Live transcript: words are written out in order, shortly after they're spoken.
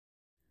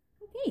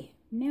Okay,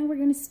 now we're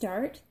going to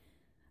start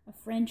a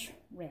French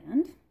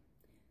rand,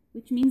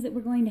 which means that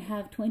we're going to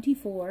have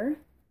 24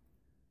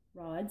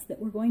 rods that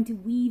we're going to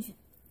weave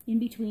in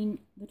between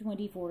the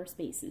 24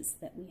 spaces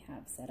that we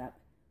have set up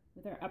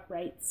with our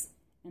uprights,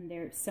 and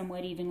they're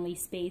somewhat evenly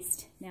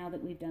spaced now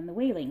that we've done the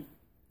wailing.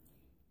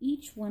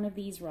 Each one of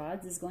these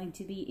rods is going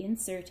to be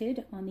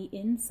inserted on the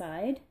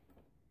inside.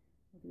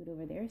 I'll do it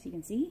over there so you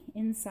can see.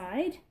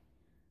 Inside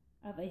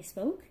of a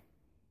spoke.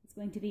 It's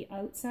going to be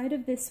outside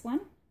of this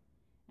one.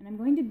 And I'm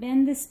going to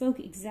bend this spoke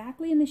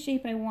exactly in the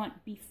shape I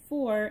want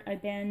before I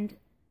bend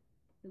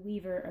the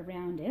weaver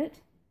around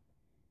it.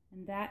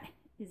 And that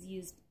is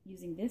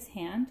using this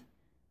hand.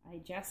 I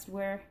adjust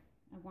where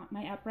I want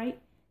my upright.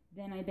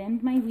 Then I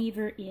bend my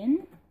weaver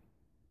in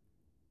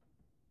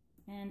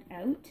and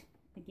out.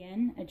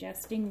 Again,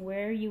 adjusting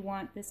where you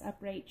want this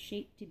upright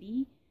shape to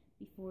be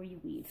before you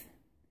weave.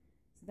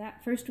 So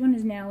that first one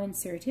is now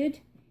inserted.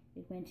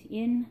 It went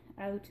in,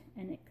 out,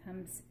 and it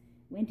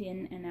went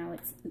in, and now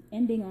it's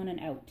ending on an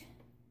out.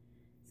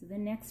 So the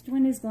next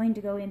one is going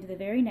to go into the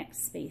very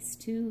next space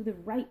to the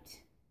right,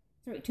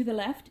 sorry, to the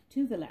left,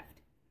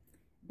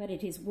 but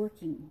it is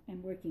working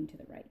and working to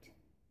the right.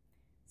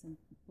 So I'm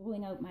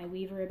pulling out my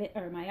weaver a bit,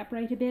 or my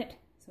upright a bit,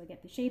 so I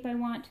get the shape I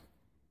want.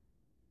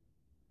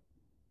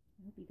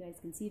 I hope you guys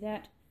can see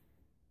that.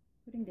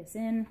 Putting this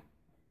in,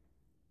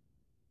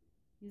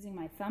 using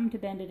my thumb to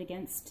bend it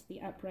against the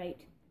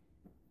upright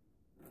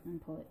and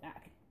pull it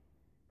back.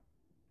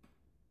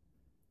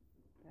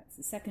 That's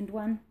the second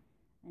one,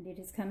 and it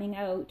is coming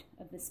out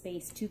of the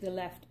space to the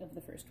left of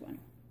the first one.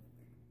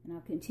 And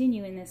I'll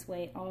continue in this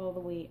way all the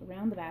way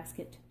around the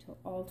basket till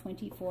all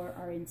 24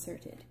 are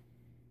inserted.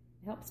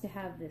 It helps to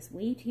have this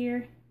weight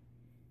here,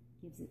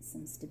 gives it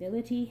some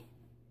stability.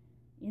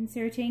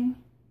 Inserting,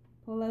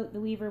 pull out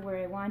the weaver where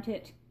I want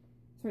it,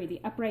 sorry,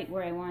 the upright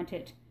where I want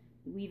it.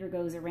 The weaver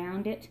goes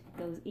around it,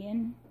 goes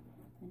in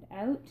and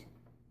out,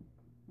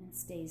 and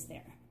stays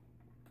there.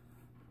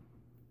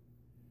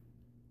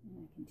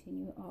 And I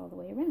continue all the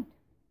way around.